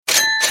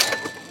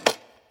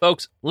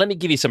Folks, let me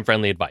give you some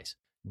friendly advice.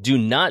 Do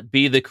not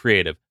be the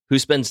creative who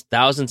spends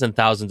thousands and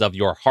thousands of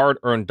your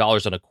hard-earned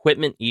dollars on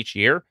equipment each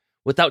year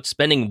without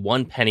spending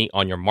one penny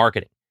on your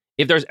marketing.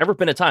 If there's ever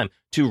been a time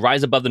to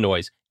rise above the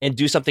noise and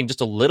do something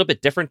just a little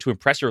bit different to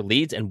impress your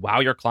leads and wow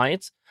your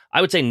clients,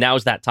 I would say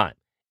now's that time.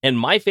 And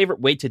my favorite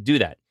way to do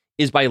that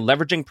is by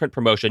leveraging print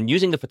promotion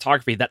using the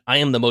photography that I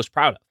am the most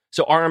proud of.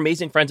 So our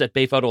amazing friends at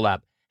Bay Photo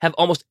Lab have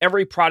almost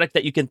every product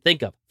that you can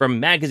think of,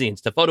 from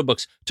magazines to photo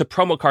books to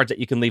promo cards that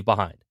you can leave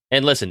behind.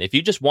 And listen, if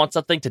you just want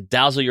something to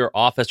dazzle your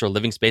office or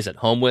living space at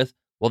home with,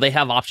 well, they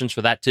have options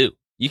for that too.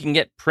 You can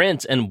get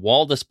prints and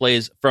wall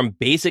displays from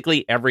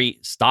basically every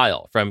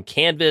style, from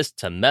canvas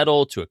to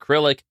metal to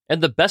acrylic.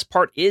 And the best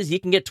part is you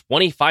can get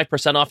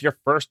 25% off your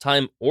first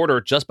time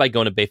order just by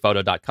going to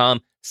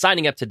bayphoto.com,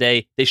 signing up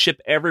today. They ship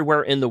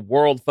everywhere in the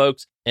world,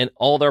 folks, and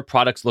all their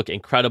products look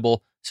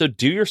incredible. So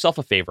do yourself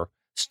a favor,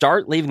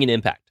 start leaving an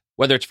impact,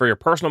 whether it's for your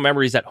personal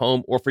memories at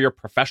home or for your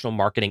professional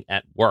marketing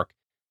at work.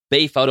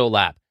 Bay Photo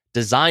Lab,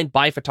 designed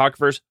by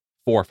photographers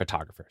for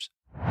photographers.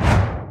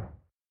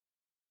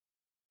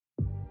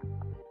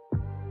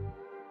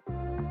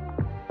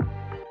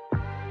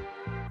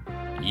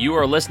 You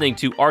are listening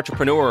to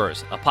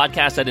Entrepreneurs, a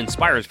podcast that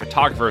inspires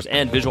photographers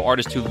and visual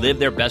artists to live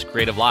their best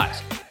creative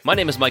lives. My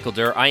name is Michael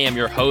Durr. I am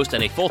your host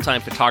and a full-time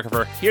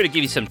photographer, here to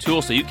give you some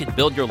tools so you can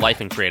build your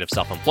life in creative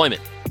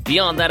self-employment.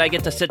 Beyond that, I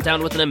get to sit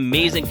down with an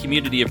amazing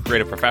community of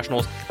creative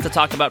professionals to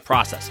talk about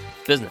process,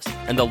 business,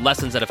 and the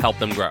lessons that have helped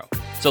them grow.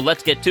 So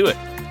let's get to it.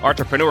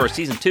 Entrepreneurs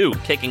Season 2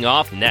 kicking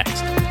off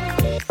next.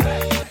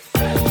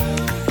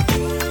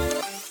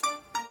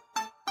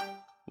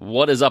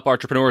 What is up,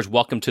 entrepreneurs?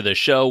 Welcome to the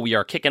show. We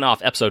are kicking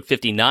off episode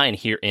 59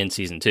 here in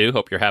Season 2.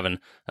 Hope you're having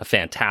a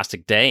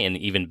fantastic day, an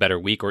even better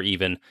week, or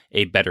even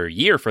a better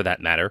year for that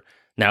matter.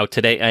 Now,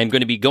 today I'm going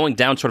to be going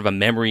down sort of a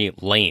memory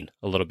lane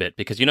a little bit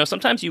because,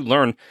 sometimes you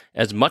learn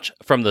as much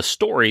from the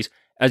stories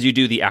as you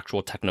do the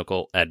actual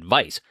technical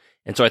advice.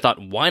 And so I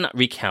thought, why not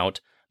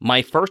recount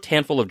my first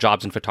handful of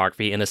jobs in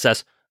photography and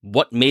assess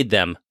what made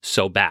them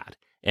so bad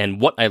and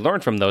what I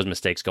learned from those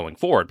mistakes going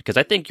forward? Because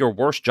I think your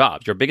worst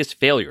jobs, your biggest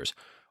failures,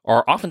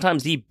 are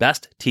oftentimes the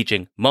best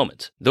teaching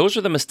moments. Those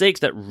are the mistakes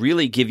that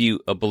really give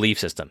you a belief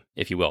system,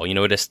 if you will.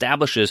 It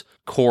establishes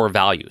core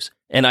values.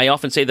 And I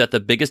often say that the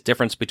biggest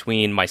difference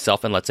between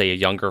myself and, let's say, a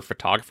younger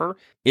photographer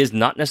is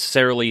not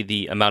necessarily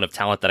the amount of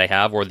talent that I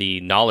have or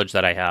the knowledge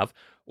that I have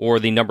or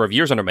the number of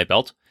years under my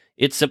belt.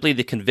 It's simply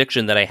the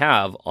conviction that I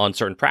have on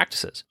certain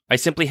practices. I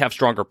simply have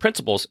stronger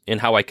principles in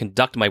how I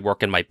conduct my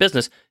work and my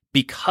business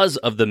because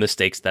of the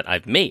mistakes that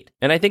I've made.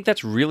 And I think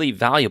that's really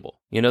valuable.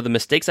 The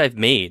mistakes I've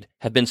made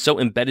have been so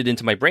embedded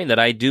into my brain that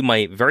I do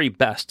my very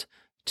best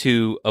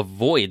to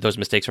avoid those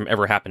mistakes from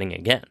ever happening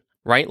again,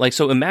 right?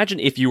 So imagine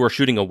if you were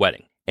shooting a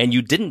wedding and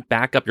you didn't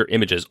back up your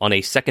images on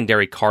a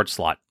secondary card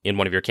slot in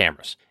one of your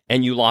cameras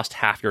and you lost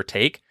half your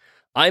take.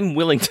 I'm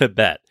willing to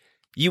bet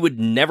you would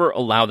never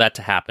allow that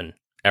to happen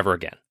ever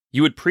again.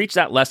 You would preach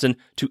that lesson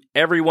to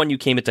everyone you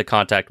came into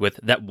contact with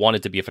that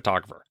wanted to be a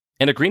photographer.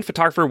 And a green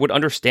photographer would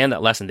understand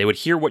that lesson. They would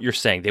hear what you're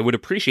saying. They would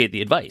appreciate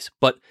the advice.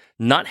 But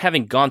not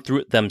having gone through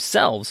it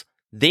themselves,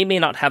 they may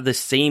not have the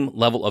same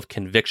level of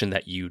conviction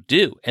that you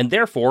do. And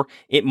therefore,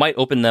 it might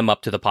open them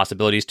up to the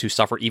possibilities to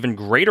suffer even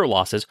greater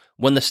losses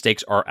when the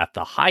stakes are at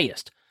the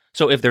highest.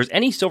 So if there's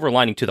any silver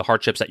lining to the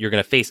hardships that you're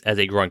going to face as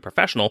a growing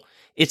professional,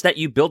 it's that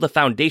you build a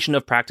foundation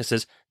of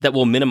practices that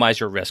will minimize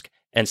your risk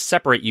and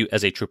separate you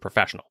as a true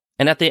professional.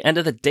 And at the end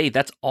of the day,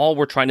 that's all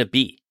we're trying to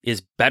be,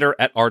 is better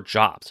at our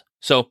jobs.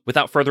 So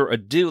without further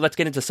ado, let's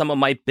get into some of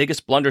my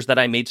biggest blunders that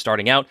I made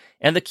starting out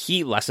and the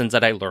key lessons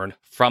that I learned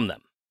from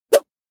them.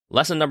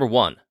 Lesson number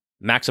 1,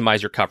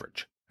 maximize your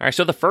coverage. All right,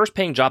 so the first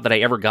paying job that I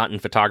ever got in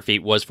photography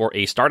was for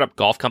a startup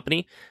golf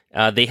company.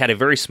 They had a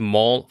very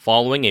small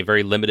following, a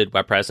very limited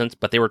web presence,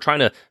 but they were trying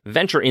to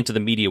venture into the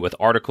media with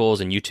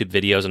articles and YouTube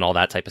videos and all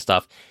that type of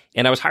stuff.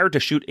 And I was hired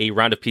to shoot a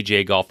round of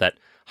PGA golf that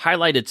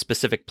highlighted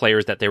specific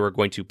players that they were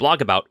going to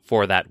blog about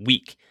for that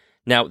week.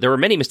 Now, there were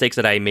many mistakes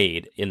that I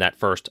made in that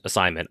first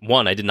assignment.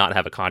 1, I did not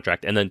have a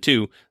contract. And then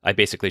 2, I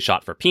basically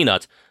shot for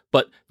peanuts.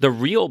 But the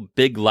real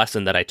big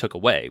lesson that I took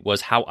away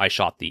was how I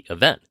shot the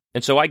event.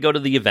 And so I go to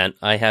the event.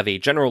 I have a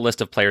general list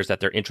of players that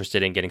they're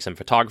interested in getting some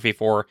photography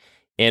for.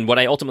 And what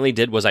I ultimately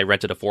did was I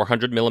rented a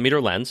 400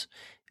 millimeter lens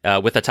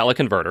with a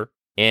teleconverter.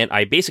 And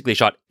I basically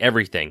shot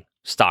everything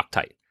stock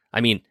tight. I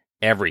mean,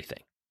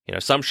 everything.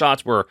 Some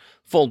shots were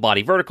full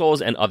body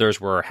verticals and others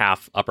were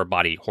half upper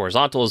body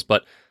horizontals.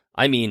 But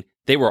I mean,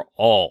 they were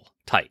all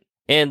tight.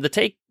 And the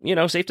take,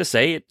 safe to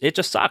say, it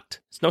just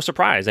sucked. It's no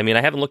surprise. I mean,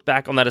 I haven't looked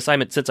back on that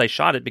assignment since I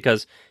shot it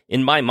because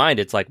in my mind,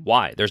 it's like,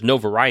 why? There's no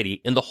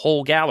variety in the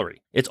whole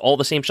gallery. It's all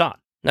the same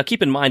shot. Now,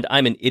 keep in mind,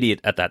 I'm an idiot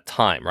at that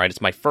time, right?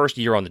 It's my first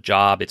year on the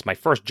job. It's my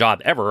first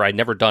job ever. I'd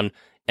never done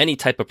any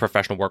type of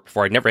professional work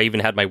before. I'd never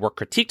even had my work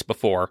critiqued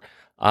before.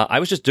 I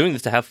was just doing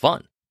this to have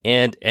fun.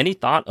 And any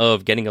thought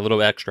of getting a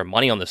little extra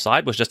money on the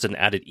side was just an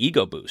added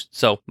ego boost.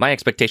 So my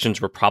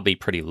expectations were probably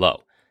pretty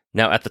low.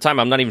 Now, at the time,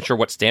 I'm not even sure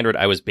what standard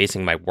I was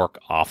basing my work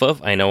off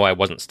of. I know I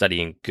wasn't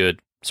studying good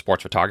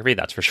sports photography,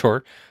 that's for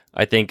sure.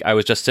 I think I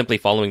was just simply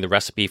following the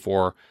recipe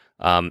for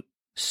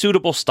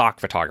suitable stock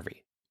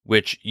photography,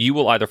 which you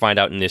will either find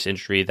out in this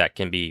industry that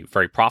can be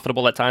very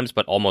profitable at times,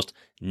 but almost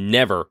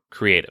never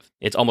creative.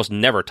 It's almost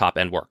never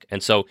top-end work.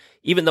 And so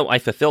even though I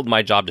fulfilled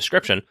my job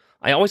description,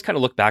 I always kind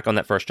of look back on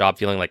that first job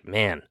feeling like,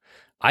 man,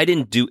 I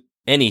didn't do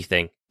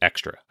anything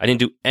extra. I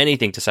didn't do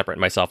anything to separate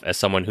myself as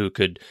someone who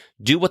could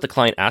do what the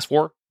client asked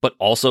for, but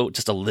also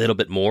just a little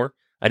bit more.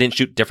 I didn't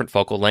shoot different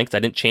focal lengths. I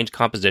didn't change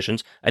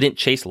compositions. I didn't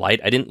chase light.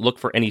 I didn't look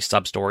for any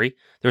sub-story.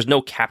 There was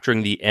no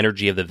capturing the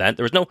energy of the event.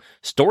 There was no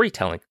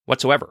storytelling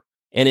whatsoever.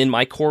 And in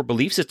my core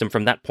belief system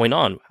from that point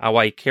on, how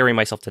I carry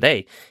myself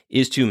today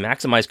is to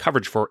maximize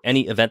coverage for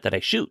any event that I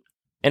shoot.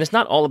 And it's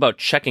not all about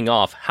checking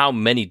off how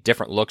many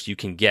different looks you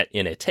can get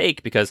in a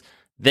take, because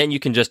then you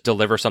can just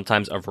deliver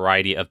sometimes a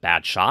variety of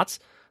bad shots.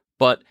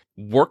 But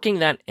working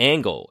that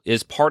angle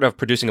is part of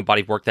producing a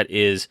body of work that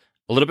is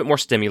a little bit more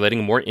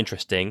stimulating, more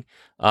interesting,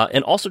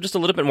 and also just a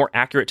little bit more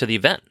accurate to the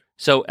event.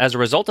 So as a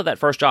result of that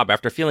first job,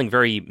 after feeling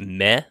very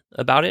meh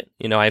about it,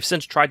 I've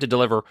since tried to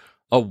deliver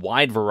a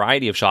wide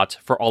variety of shots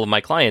for all of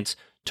my clients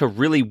to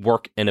really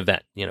work an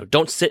event.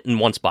 Don't sit in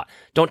one spot.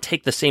 Don't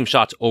take the same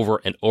shots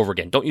over and over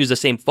again. Don't use the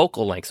same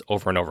focal lengths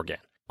over and over again.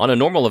 On a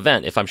normal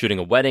event, if I'm shooting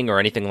a wedding or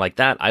anything like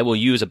that, I will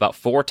use about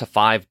 4 to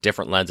 5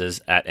 different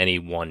lenses at any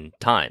one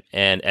time,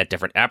 and at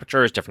different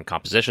apertures, different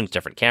compositions,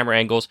 different camera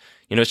angles.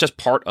 It's just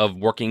part of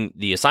working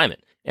the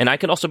assignment. And I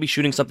can also be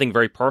shooting something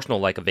very personal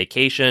like a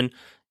vacation,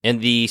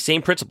 and the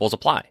same principles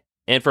apply.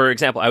 And for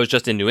example, I was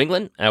just in New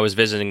England. I was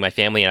visiting my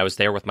family, and I was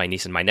there with my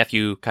niece and my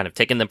nephew, kind of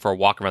taking them for a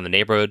walk around the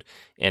neighborhood,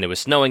 and it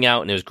was snowing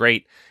out, and it was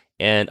great.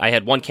 And I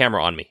had one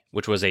camera on me,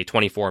 which was a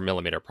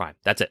 24mm prime.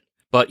 That's it.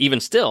 But even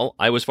still,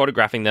 I was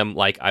photographing them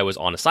like I was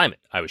on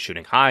assignment. I was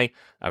shooting high,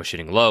 I was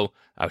shooting low,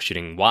 I was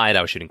shooting wide,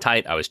 I was shooting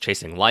tight, I was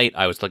chasing light,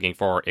 I was looking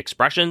for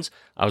expressions,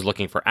 I was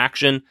looking for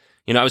action.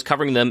 I was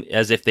covering them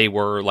as if they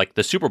were like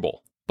the Super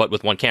Bowl, but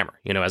with one camera.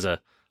 As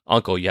a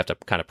uncle, you have to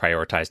kind of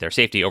prioritize their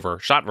safety over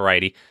shot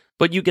variety.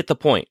 But you get the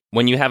point.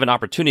 When you have an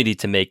opportunity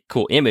to make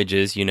cool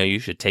images, you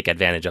should take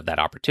advantage of that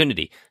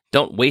opportunity.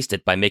 Don't waste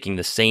it by making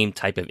the same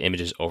type of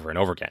images over and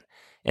over again.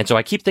 And so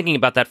I keep thinking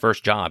about that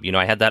first job.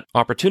 I had that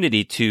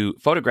opportunity to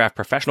photograph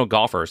professional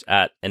golfers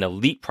at an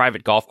elite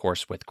private golf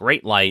course with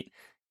great light,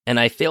 and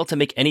I failed to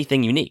make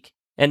anything unique.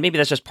 And maybe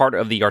that's just part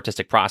of the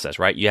artistic process,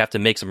 right? You have to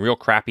make some real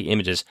crappy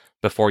images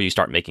before you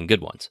start making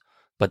good ones.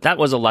 But that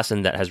was a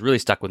lesson that has really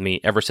stuck with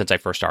me ever since I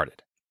first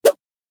started.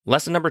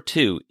 Lesson number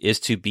 2 is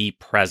to be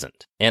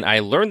present. And I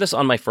learned this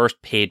on my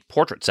first paid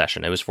portrait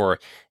session. It was for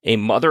a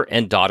mother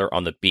and daughter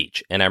on the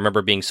beach. And I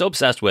remember being so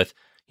obsessed with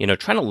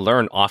trying to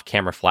learn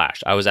off-camera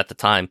flash. I was at the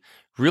time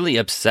really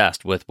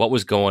obsessed with what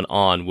was going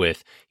on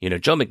with,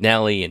 Joe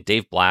McNally and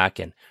Dave Black,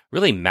 and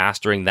really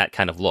mastering that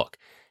kind of look.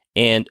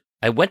 And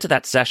I went to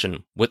that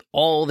session with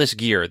all this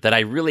gear that I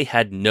really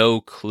had no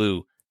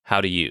clue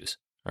how to use.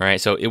 All right,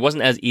 so it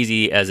wasn't as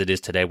easy as it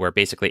is today, where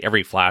basically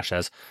every flash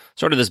has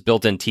sort of this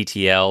built-in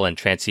TTL and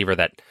transceiver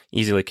that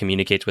easily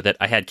communicates with it.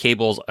 I had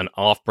cables and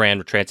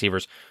off-brand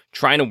transceivers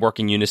trying to work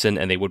in unison,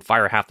 and they would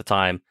fire half the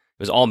time.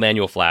 It was all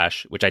manual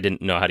flash, which I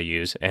didn't know how to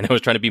use. And I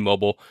was trying to be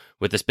mobile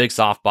with this big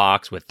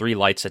softbox with 3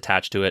 lights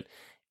attached to it.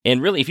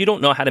 And really, if you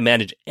don't know how to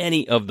manage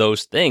any of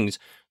those things,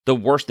 the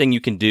worst thing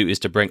you can do is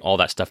to bring all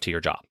that stuff to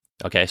your job.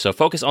 Okay, so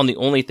focus on the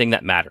only thing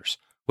that matters,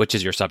 which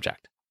is your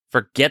subject.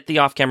 Forget the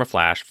off-camera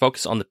flash.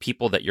 Focus on the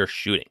people that you're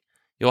shooting.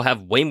 You'll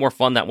have way more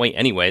fun that way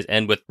anyways.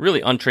 And with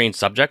really untrained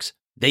subjects,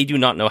 they do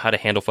not know how to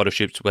handle photo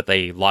shoots with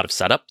a lot of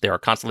setup. They are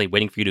constantly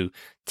waiting for you to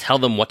tell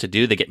them what to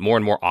do. They get more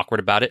and more awkward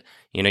about it.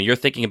 You're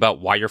thinking about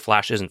why your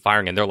flash isn't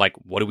firing, and they're like,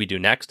 what do we do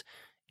next?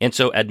 And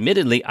so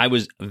admittedly, I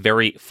was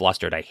very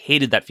flustered. I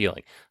hated that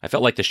feeling. I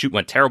felt like the shoot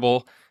went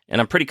terrible, and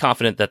I'm pretty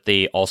confident that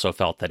they also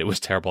felt that it was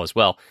terrible as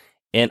well.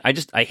 And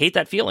I hate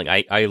that feeling.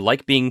 I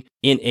like being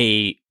in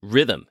a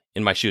rhythm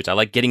in my shoots. I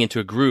like getting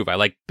into a groove. I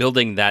like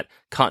building that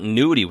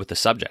continuity with the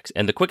subjects.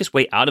 And the quickest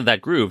way out of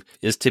that groove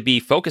is to be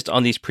focused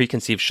on these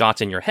preconceived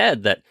shots in your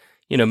head that,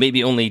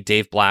 maybe only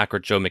Dave Black or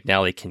Joe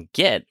McNally can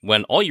get,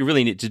 when all you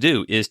really need to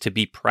do is to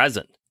be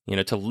present,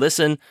 to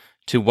listen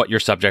to what your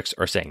subjects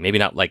are saying. Maybe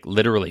not like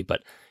literally,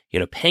 but,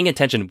 paying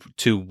attention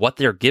to what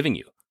they're giving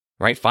you,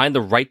 right? Find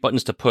the right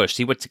buttons to push,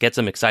 see what gets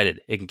them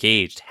excited,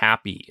 engaged,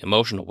 happy,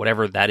 emotional,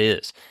 whatever that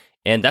is.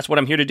 And that's what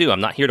I'm here to do. I'm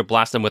not here to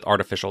blast them with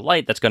artificial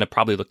light. That's going to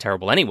probably look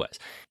terrible anyways.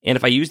 And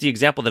if I use the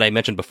example that I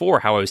mentioned before,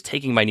 how I was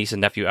taking my niece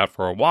and nephew out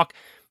for a walk,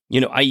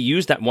 I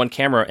used that one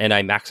camera and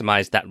I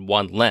maximized that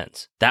one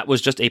lens. That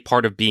was just a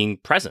part of being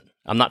present.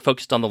 I'm not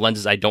focused on the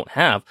lenses I don't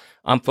have.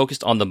 I'm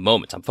focused on the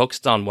moments. I'm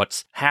focused on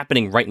what's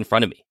happening right in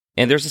front of me.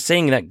 And there's a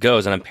saying that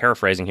goes, and I'm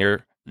paraphrasing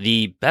here,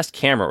 the best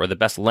camera or the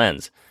best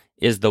lens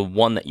is the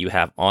one that you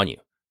have on you.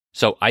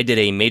 So I did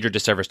a major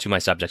disservice to my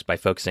subjects by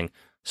focusing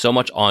so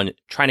much on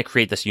trying to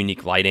create this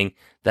unique lighting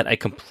that I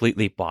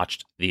completely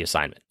botched the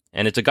assignment.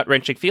 And it's a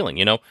gut-wrenching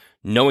feeling,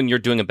 knowing you're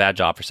doing a bad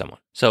job for someone.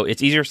 So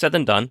it's easier said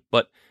than done,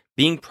 but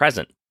being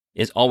present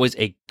is always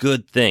a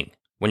good thing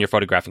when you're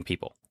photographing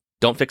people.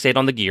 Don't fixate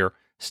on the gear.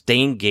 Stay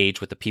engaged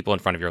with the people in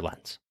front of your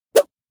lens.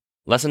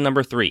 Lesson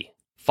number 3,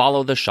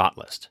 follow the shot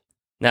list.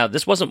 Now,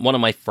 this wasn't one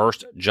of my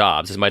first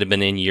jobs. This might have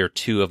been in year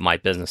 2 of my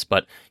business,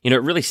 but it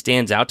really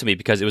stands out to me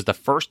because it was the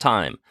first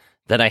time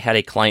that I had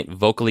a client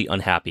vocally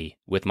unhappy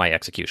with my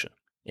execution.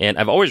 And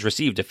I've always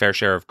received a fair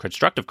share of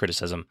constructive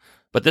criticism,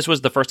 but this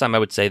was the first time I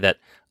would say that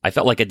I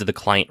felt like I did the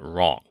client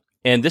wrong.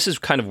 And this is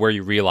kind of where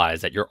you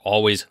realize that you're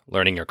always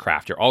learning your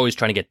craft. You're always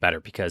trying to get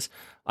better, because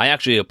I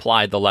actually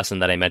applied the lesson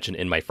that I mentioned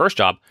in my first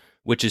job,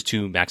 which is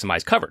to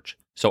maximize coverage.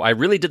 So I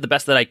really did the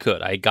best that I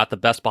could. I got the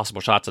best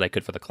possible shots that I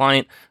could for the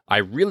client. I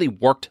really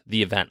worked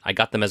the event. I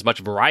got them as much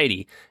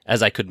variety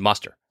as I could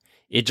muster.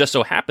 It just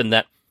so happened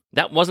that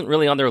that wasn't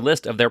really on their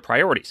list of their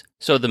priorities.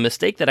 So the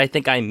mistake that I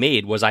think I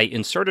made was I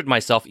inserted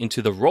myself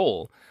into the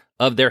role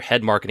of their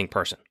head marketing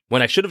person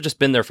when I should have just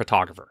been their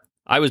photographer.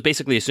 I was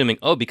basically assuming,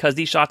 because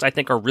these shots I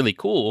think are really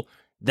cool,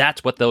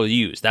 that's what they'll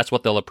use. That's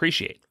what they'll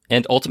appreciate.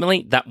 And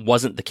ultimately, that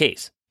wasn't the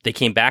case. They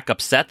came back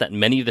upset that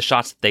many of the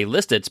shots that they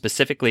listed,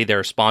 specifically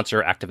their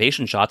sponsor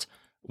activation shots,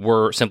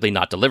 were simply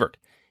not delivered.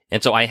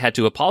 And so I had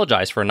to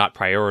apologize for not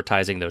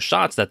prioritizing those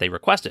shots that they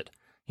requested.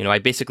 I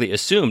basically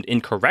assumed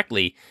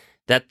incorrectly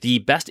that the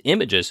best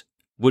images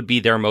would be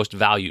their most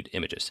valued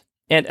images.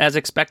 And as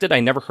expected, I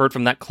never heard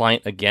from that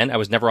client again. I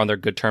was never on their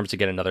good terms to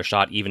get another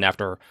shot, even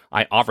after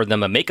I offered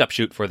them a makeup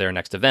shoot for their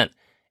next event.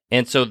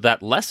 And so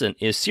that lesson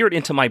is seared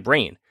into my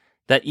brain,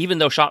 that even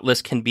though shot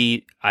lists can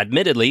be,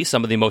 admittedly,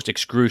 some of the most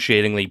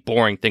excruciatingly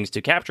boring things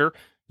to capture,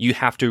 you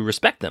have to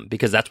respect them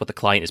because that's what the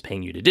client is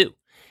paying you to do.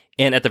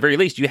 And at the very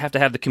least, you have to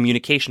have the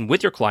communication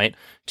with your client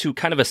to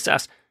kind of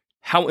assess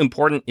how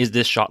important is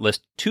this shot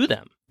list to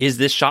them. Is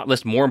this shot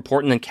list more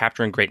important than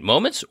capturing great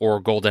moments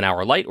or golden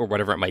hour light or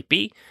whatever it might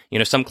be?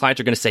 Some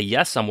clients are going to say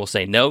yes, some will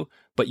say no,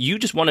 but you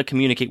just want to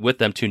communicate with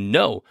them to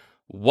know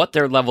what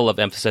their level of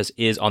emphasis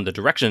is on the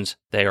directions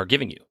they are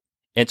giving you.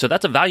 And so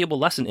that's a valuable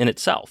lesson in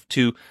itself,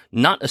 to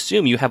not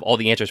assume you have all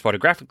the answers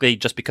photographically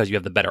just because you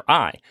have the better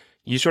eye.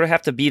 You sort of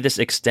have to be this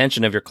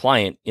extension of your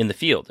client in the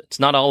field. It's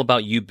not all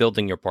about you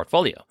building your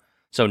portfolio.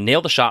 So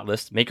nail the shot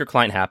list, make your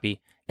client happy,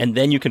 and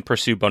then you can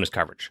pursue bonus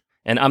coverage.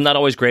 And I'm not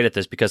always great at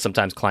this because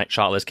sometimes client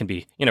shot lists can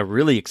be,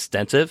 really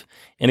extensive,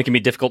 and it can be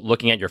difficult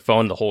looking at your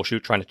phone the whole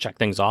shoot trying to check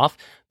things off.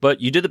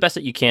 But you do the best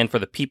that you can for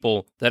the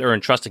people that are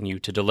entrusting you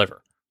to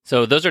deliver.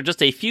 So those are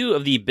just a few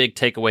of the big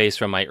takeaways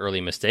from my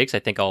early mistakes. I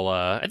think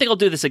I'll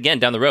do this again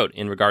down the road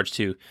in regards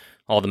to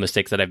all the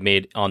mistakes that I've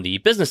made on the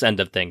business end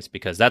of things,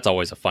 because that's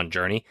always a fun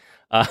journey.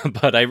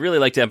 But I really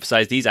like to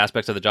emphasize these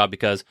aspects of the job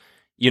because,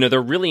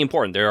 they're really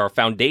important. There are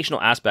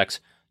foundational aspects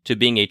to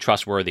being a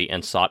trustworthy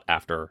and sought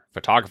after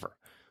photographer,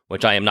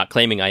 which I am not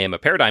claiming I am a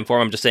paradigm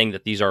for. I'm just saying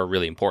that these are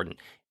really important.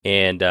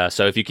 And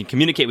so if you can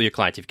communicate with your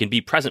clients, if you can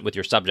be present with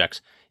your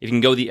subjects, if you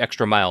can go the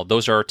extra mile,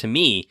 those are, to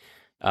me,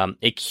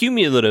 a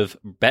cumulative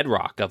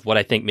bedrock of what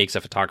I think makes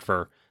a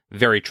photographer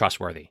very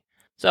trustworthy.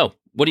 So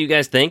what do you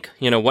guys think?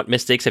 What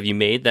mistakes have you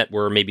made that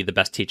were maybe the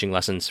best teaching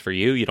lessons for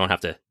you? You don't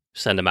have to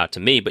send them out to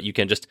me, but you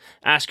can just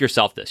ask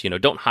yourself this.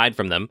 Don't hide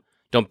from them.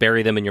 Don't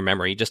bury them in your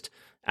memory. Just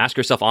ask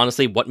yourself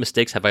honestly, what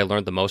mistakes have I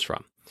learned the most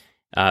from?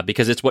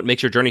 Because it's what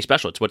makes your journey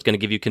special. It's what's going to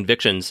give you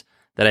convictions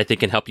that I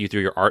think can help you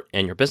through your art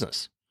and your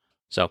business.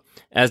 So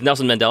as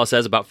Nelson Mandela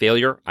says about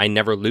failure, I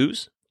never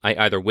lose. I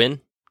either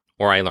win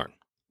or I learn.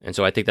 And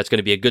so I think that's going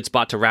to be a good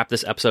spot to wrap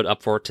this episode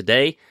up for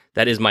today.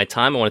 That is my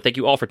time. I want to thank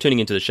you all for tuning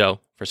into the show,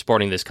 for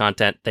supporting this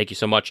content. Thank you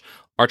so much.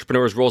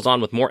 Entrepreneurs rolls on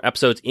with more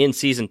episodes in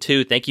season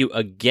 2. Thank you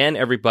again,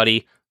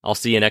 everybody. I'll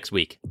see you next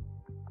week.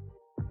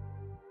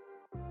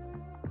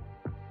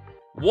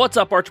 What's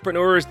up,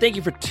 entrepreneurs? Thank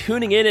you for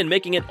tuning in and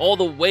making it all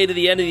the way to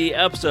the end of the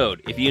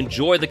episode. If you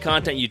enjoyed the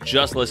content you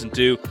just listened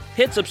to,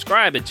 hit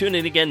subscribe and tune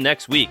in again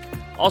next week.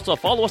 Also,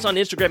 follow us on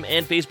Instagram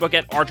and Facebook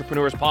at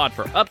Entrepreneurspod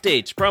for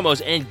updates,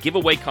 promos, and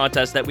giveaway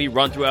contests that we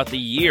run throughout the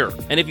year.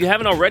 And if you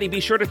haven't already, be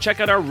sure to check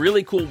out our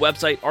really cool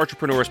website,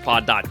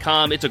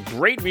 entrepreneurspod.com. It's a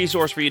great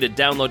resource for you to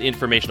download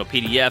informational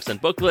PDFs and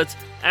booklets,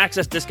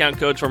 access discount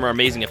codes from our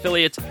amazing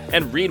affiliates,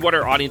 and read what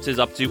our audience is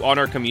up to on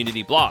our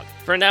community blog.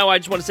 For now, I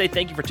just want to say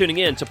thank you for tuning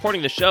in,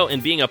 supporting the show,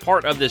 and being a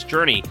part of this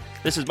journey.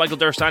 This is Michael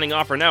Durr signing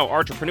off for now.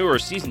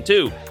 Entrepreneurs Season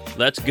 2.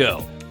 Let's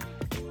go.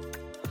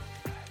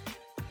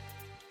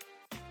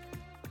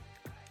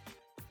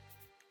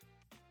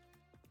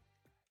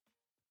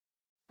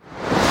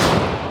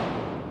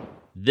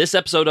 This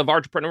episode of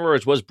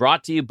Entrepreneurs was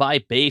brought to you by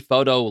Bay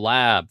Photo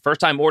Lab.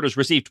 First-time orders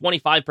receive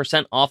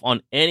 25% off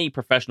on any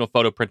professional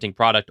photo printing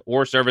product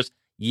or service.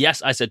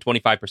 Yes, I said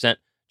 25%.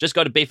 Just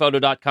go to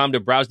bayphoto.com to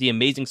browse the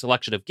amazing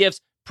selection of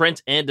gifts,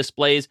 prints, and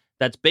displays.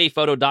 That's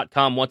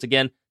bayphoto.com. Once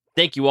again,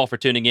 thank you all for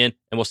tuning in,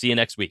 and we'll see you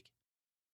next week.